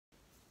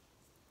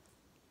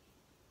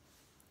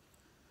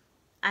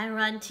I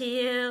run to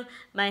you,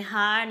 my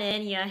heart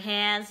in your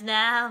hands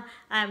now.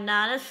 I'm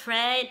not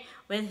afraid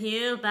with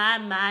you by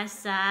my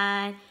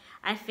side.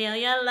 I feel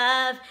your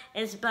love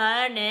is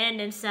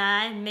burning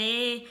inside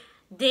me.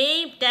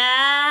 Deep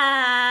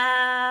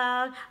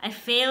down, I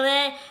feel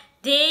it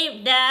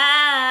deep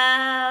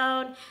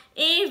down.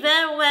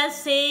 Even when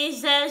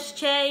seasons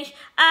change,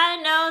 I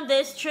know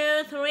this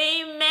truth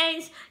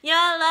remains.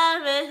 Your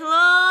love is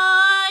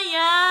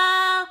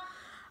loyal,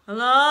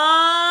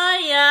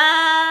 loyal.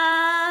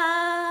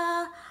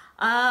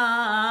 Oh,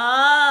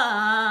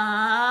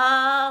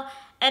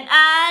 and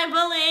I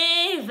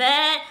believe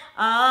it.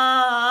 Oh,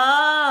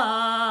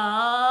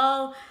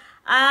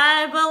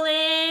 I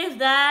believe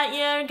that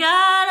you're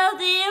God of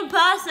the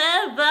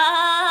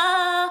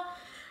impossible,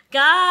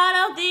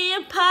 God of the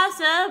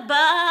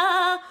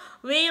impossible.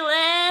 We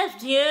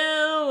lift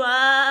you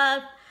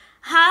up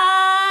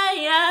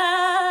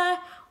higher.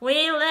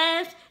 We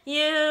lift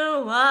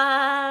you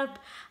up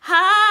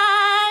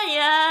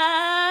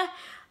higher.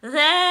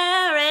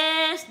 There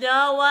is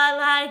no one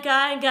like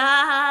our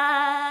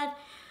God.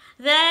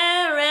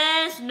 There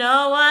is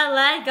no one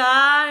like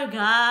our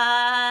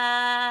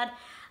God.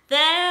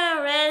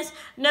 There is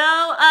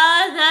no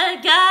other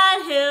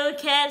God who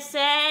can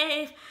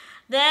save.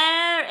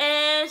 There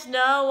is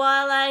no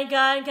one like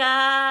our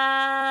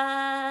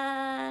God.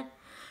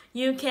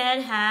 You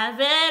can have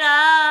it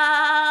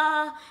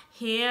all.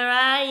 Here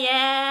I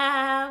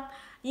am.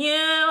 You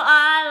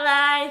are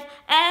life,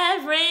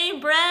 every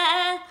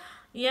breath.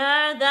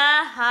 You're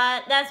the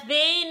heart that's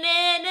beating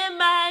in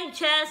my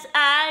chest.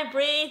 I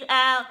breathe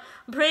out,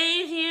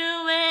 breathe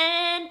you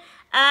in.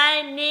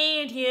 I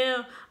need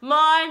you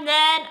more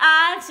than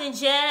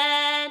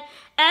oxygen.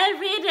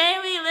 Every day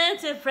we live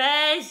to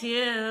praise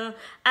you.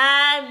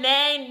 I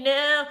made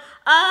new,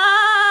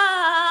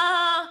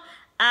 oh,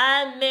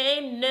 I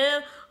made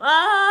new,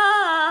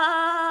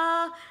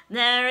 oh.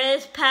 There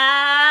is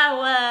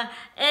power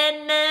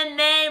in the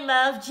name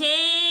of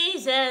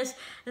Jesus.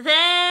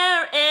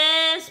 There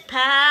is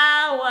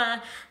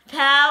power,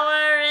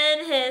 power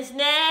in his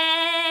name.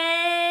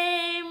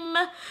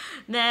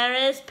 There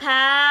is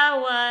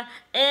power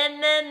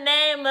in the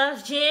name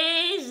of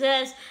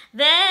Jesus.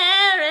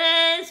 There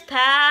is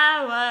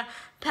power,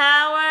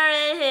 power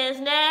in his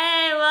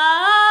name.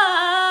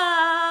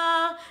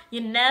 Oh,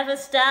 you never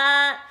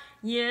stop,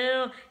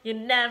 you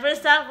never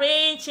stop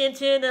reaching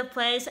to the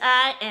place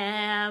I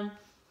am.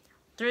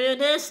 Through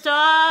the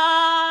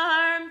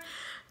storm,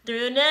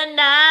 through the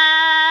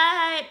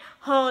night,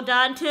 hold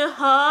on to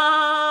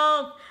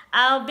hope.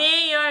 I'll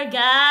be your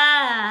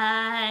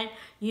guide.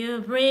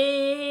 You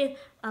breathe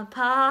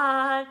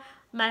upon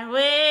my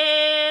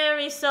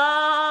weary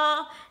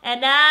soul,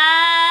 and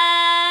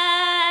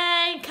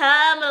I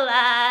come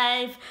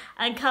alive.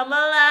 I come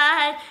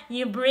alive.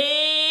 You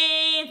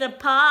breathe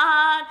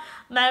upon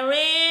my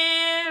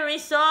weary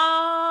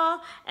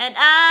soul, and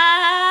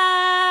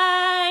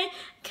I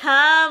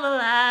come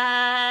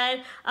alive.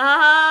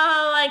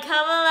 Oh, I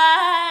come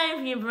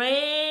alive. You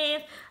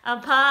breathe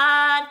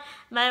upon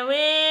my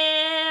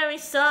weary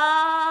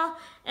soul,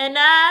 and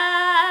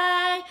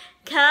I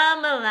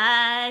come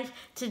alive.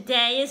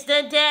 Today is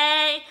the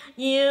day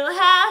you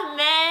have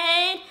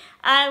made.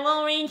 I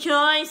will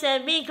rejoice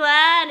and be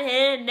glad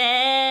in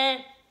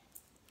it.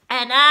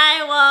 And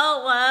I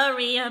won't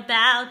worry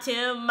about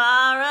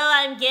tomorrow.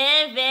 I'm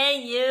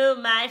giving you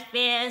my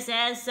fears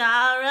and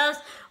sorrows.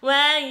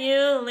 When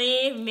you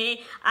leave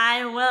me,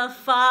 I will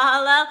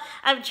follow.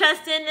 I'm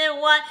trusting in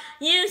what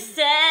you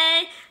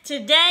say.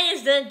 Today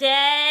is the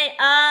day.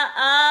 Oh,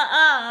 oh,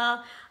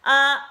 oh,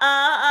 oh,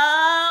 oh,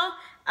 oh,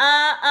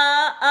 oh,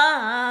 oh,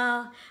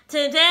 oh.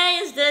 Today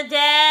is the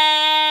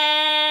day.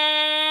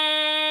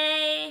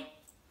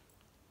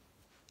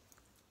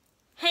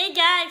 Hey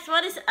guys,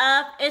 what is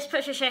up? It's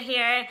Patricia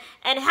here,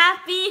 and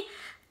happy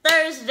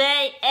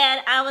Thursday.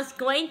 And I was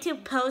going to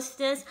post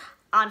this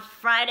on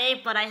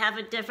Friday, but I have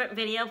a different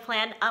video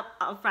planned up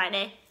on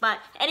Friday. But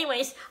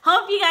anyways,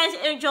 hope you guys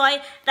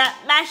enjoy that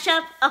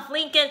mashup of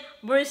Lincoln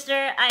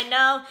Brewster. I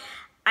know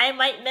I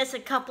might miss a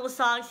couple of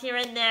songs here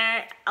and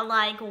there,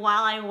 like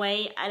While I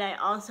Wait, and I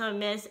also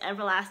miss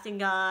Everlasting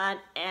God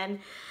and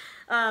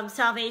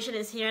Salvation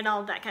Is Here and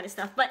all that kind of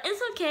stuff. But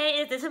it's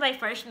okay, this is my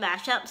first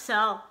mashup,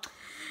 so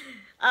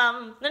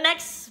the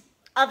next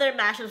other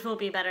mashups will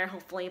be better,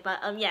 hopefully.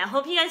 But yeah,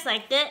 hope you guys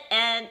liked it.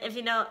 And if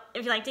you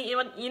liked it,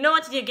 you know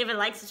what to do. Give it a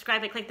like,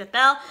 subscribe, and click the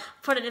bell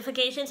for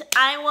notifications.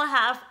 I will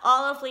have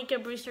all of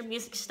Lincoln Brewster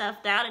music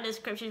stuff down in the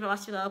description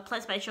box below,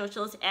 plus my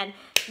socials. And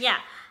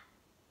yeah,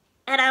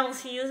 and I will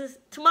see you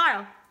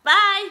tomorrow.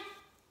 Bye.